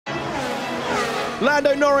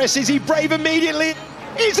Lando Norris, is he brave immediately?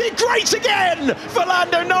 Is it great again for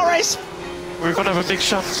Lando Norris? We're going to have a big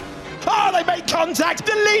shot. Oh, they make contact.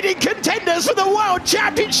 The leading contenders for the World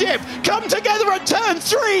Championship come together at turn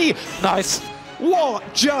 3. Nice.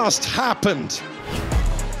 What just happened?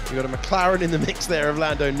 You've got a McLaren in the mix there of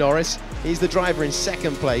Lando Norris. He's the driver in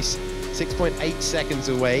second place, 6.8 seconds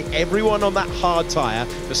away. Everyone on that hard tyre,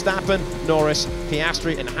 Verstappen, Norris,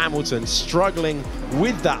 Piastri and Hamilton struggling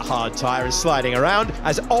with that hard tyre and sliding around,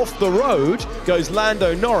 as off the road goes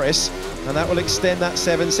Lando Norris, and that will extend that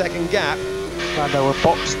 7-second gap. Lando will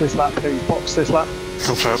box this lap, please, box this lap.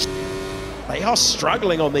 Confirm. They are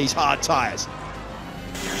struggling on these hard tyres.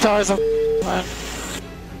 Tyres are man.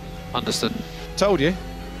 Understood. Told you,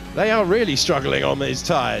 they are really struggling on these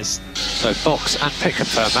tyres. So box and pit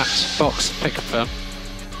confirm, Max. Box, pit confirm.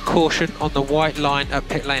 Caution on the white line at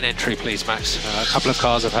pit lane entry, please, Max. A couple of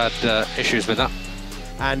cars have had issues with that.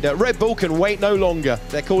 And Red Bull can wait no longer.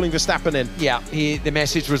 They're calling Verstappen in. Yeah, the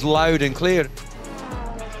message was loud and clear.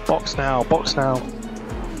 Box now, box now.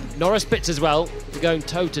 Norris pits as well. They're going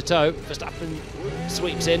toe-to-toe. Verstappen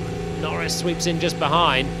sweeps in. Norris sweeps in just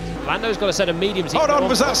behind. Lando's got a set of mediums. Hold on,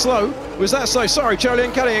 was that slow? Was that slow? Sorry, Charlie,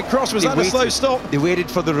 and cutting across. Was that a slow stop? They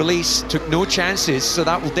waited for the release, took no chances, so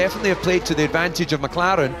that will definitely have played to the advantage of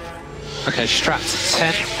McLaren. Okay, strap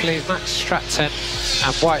 10, please, Max. Strap 10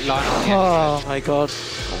 and white line on the Oh my god.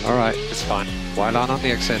 All right, it's fine. White line on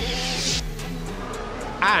the exit.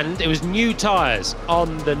 And it was new tyres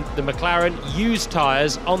on the McLaren, used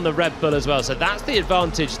tyres on the Red Bull as well. So that's the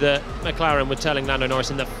advantage that McLaren were telling Lando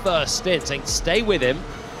Norris in the first stint, saying stay with him.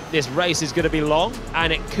 This race is going to be long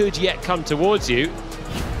and it could yet come towards you.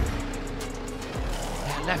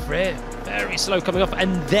 Yeah, left rear, very slow coming off.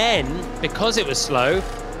 And then, because it was slow,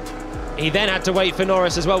 he then had to wait for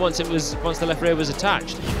Norris as well once the left rear was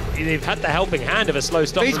attached. They've had the helping hand of a slow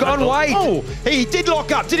stop. He's gone wide. Oh, he did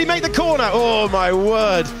lock up. Did he make the corner? Oh my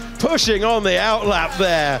word. Pushing on the outlap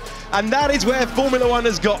there. And that is where Formula One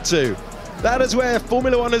has got to. That is where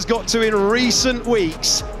Formula One has got to in recent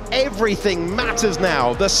weeks. Everything matters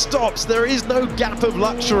now. The stops, there is no gap of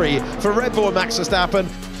luxury for Red Bull and Max Verstappen.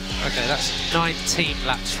 Okay, that's 19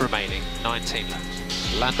 laps remaining. 19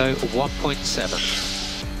 laps. Lando 1.7.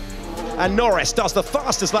 And Norris does the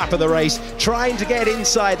fastest lap of the race, trying to get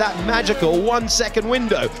inside that magical 1 second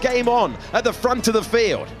window. Game on at the front of the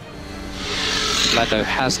field. Lando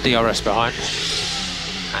has DRS behind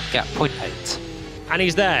and gap 0.8. And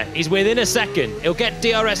he's there. He's within a second. He'll get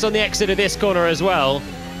DRS on the exit of this corner as well.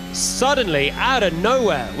 Suddenly, out of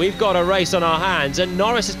nowhere, we've got a race on our hands, and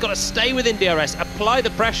Norris has got to stay within DRS, apply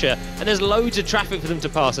the pressure, and there's loads of traffic for them to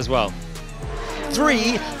pass as well.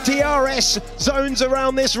 3 DRS zones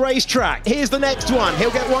around this racetrack. Here's the next one.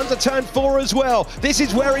 He'll get one to turn 4 as well. This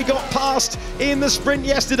is where he got past in the sprint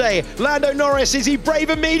yesterday. Lando Norris, is he brave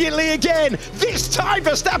immediately again? This time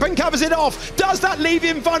Verstappen covers it off. Does that leave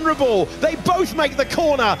him vulnerable? They both make the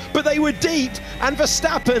corner, but they were deep. And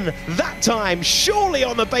Verstappen, that time, surely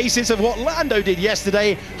on the basis of what Lando did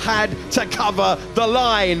yesterday, had to cover the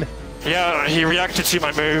line. Yeah, he reacted to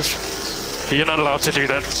my move. You're not allowed to do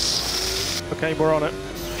that. Okay, we're on it.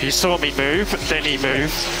 He saw me move, then he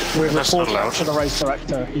moved. We're That's not reporting allowed. to the race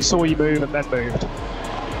director. He saw you move and then moved.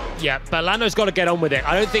 Yeah, but Lando's got to get on with it.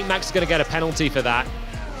 I don't think Max is going to get a penalty for that.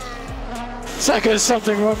 It's like there's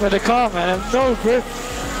something wrong with the car, man. No grip.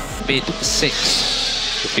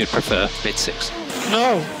 Mid-6, if you'd prefer. Mid-6.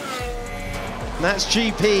 No. And that's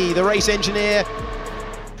GP, the race engineer.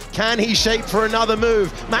 Can he shape for another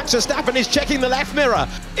move? Max Verstappen is checking the left mirror.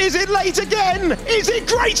 Is it late again? Is it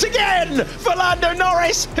great again for Lando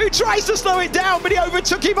Norris, who tries to slow it down, but he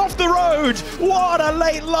overtook him off the road? What a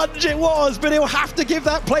late lunge it was, but he'll have to give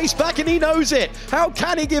that place back, and he knows it. How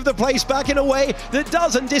can he give the place back in a way that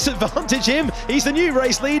doesn't disadvantage him? He's the new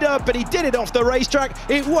race leader, but he did it off the racetrack.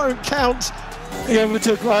 It won't count. Yeah, we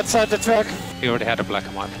took outside the track. You already had a black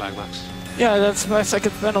and white flag, Max. Yeah, that's my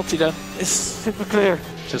second penalty then. It's super clear.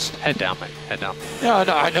 Just head down, mate. Head down. Yeah,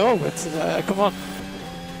 no, I know, but come on.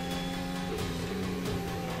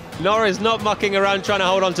 Norris not mucking around trying to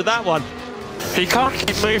hold on to that one. He can't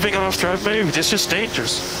keep moving after I've moved. It's just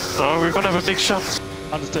dangerous. Oh, we're going to have a big shot.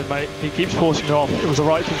 Understood, mate. He keeps forcing it off. It was the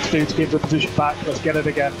right thing to do to give the position back. Let's get it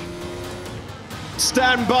again.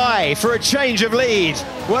 Stand by for a change of lead.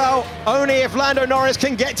 Well, only if Lando Norris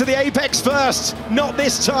can get to the apex first. Not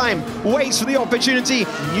this time. Waits for the opportunity.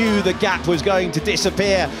 Knew the gap was going to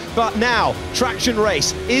disappear. But now, traction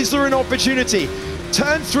race. Is there an opportunity?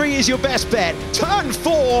 Turn 3 is your best bet. Turn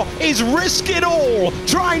 4 is risk it all.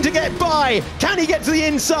 Trying to get by. Can he get to the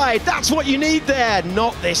inside? That's what you need there.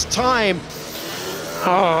 Not this time.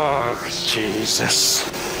 Oh, Jesus.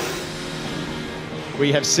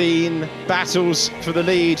 We have seen battles for the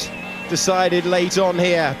lead decided late on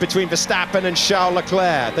here between Verstappen and Charles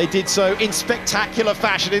Leclerc. They did so in spectacular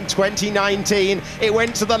fashion in 2019. It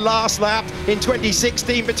went to the last lap in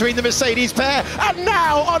 2016 between the Mercedes pair. And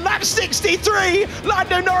now on lap 63,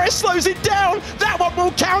 Lando Norris slows it down. That one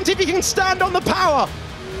will count if he can stand on the power.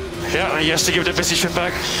 Yeah, he has to give the position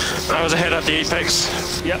back. I was ahead at the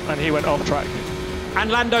apex. Yep, and he went off track. And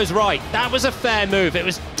Lando's right, that was a fair move. It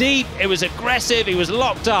was deep, it was aggressive, he was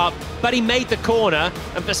locked up, but he made the corner,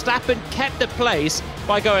 and Verstappen kept the place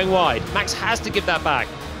by going wide. Max has to give that back.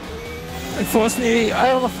 Unfortunately,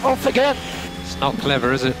 I'm off again. It's not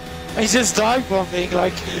clever, is it? He's just dive bombing,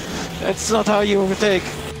 like, that's not how you overtake.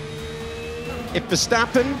 If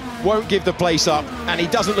Verstappen won't give the place up, and he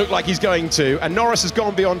doesn't look like he's going to, and Norris has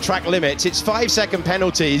gone beyond track limits, it's 5-second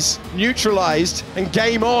penalties, neutralised, and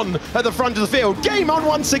game on at the front of the field. Game on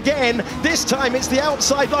once again. This time it's the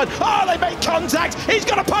outside line. Oh, they make contact. He's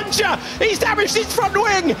got a puncture. He's damaged his front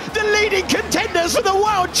wing. The leading contenders for the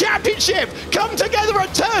World Championship come together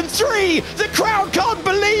at turn 3. The crowd can't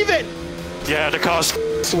believe it. Yeah, the car's...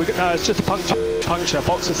 So it's just a puncture,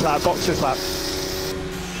 boxes lap, boxes lap.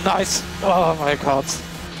 Nice. Oh my god.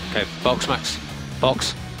 Okay, box, Max.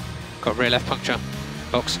 Box. Got rear left puncture.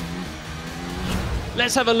 Box.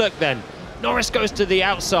 Let's have a look then. Norris goes to the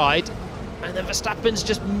outside, and then Verstappen's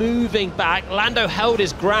just moving back. Lando held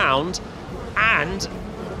his ground, and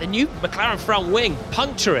the new McLaren front wing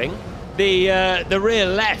puncturing the rear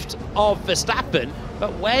left of Verstappen.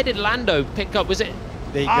 But where did Lando pick up? Was it?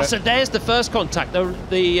 So there's the first contact. The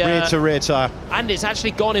rear to rear tyre. And it's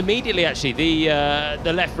actually gone immediately. Actually,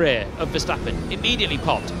 the left rear of Verstappen immediately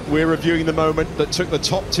popped. We're reviewing the moment that took the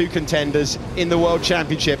top 2 contenders in the World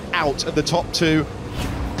Championship out of the top 2.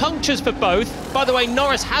 Punctures for both. By the way,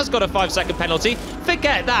 Norris has got a 5-second penalty.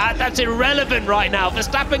 Forget that. That's irrelevant right now.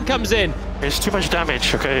 Verstappen comes in. It's too much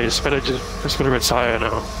damage, okay? It's better to just go to retire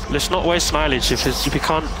now. Let's not waste mileage. If you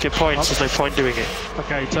can't get points, there's no point doing it.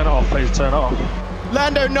 Okay, turn it off, please, turn it off.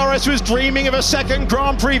 Lando Norris was dreaming of a second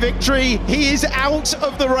Grand Prix victory. He is out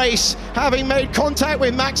of the race, having made contact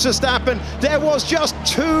with Max Verstappen. There was just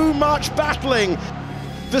too much battling.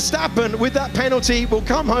 Verstappen, with that penalty, will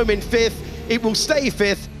come home in 5th. It will stay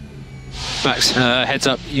 5th. Max, heads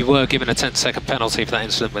up, you were given a 10-second penalty for that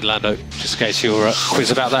incident with Lando, just in case you were quiz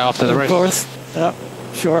about that after the race. Of course, yeah,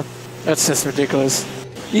 sure. That's just ridiculous.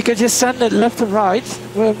 You could just send it left and right.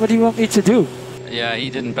 What do you want me to do? Yeah, he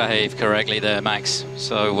didn't behave correctly there, Max.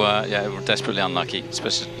 So, yeah, we're desperately unlucky,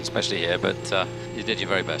 especially here, but you did your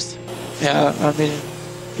very best. Yeah, I mean,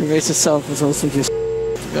 the race itself was also just,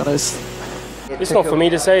 to be honest. It's not for me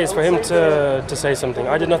to say, it's for him to say something.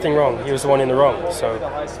 I did nothing wrong, he was the one in the wrong, so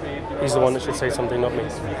he's the one that should say something, not me.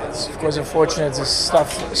 It's of course unfortunate, it's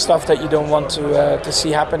stuff that you don't want to see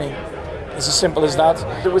happening. It's as simple as that.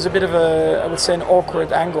 There was a bit of a, I would say, an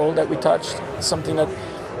awkward angle that we touched, something that,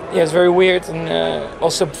 yeah, it's very weird, and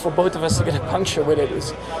also for both of us to get a puncture with it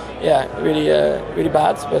was, yeah, really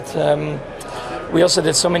bad. But we also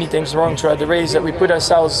did so many things wrong throughout the race that we put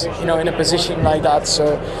ourselves, you know, in a position like that.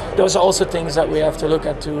 So those are also things that we have to look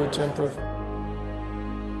at to improve.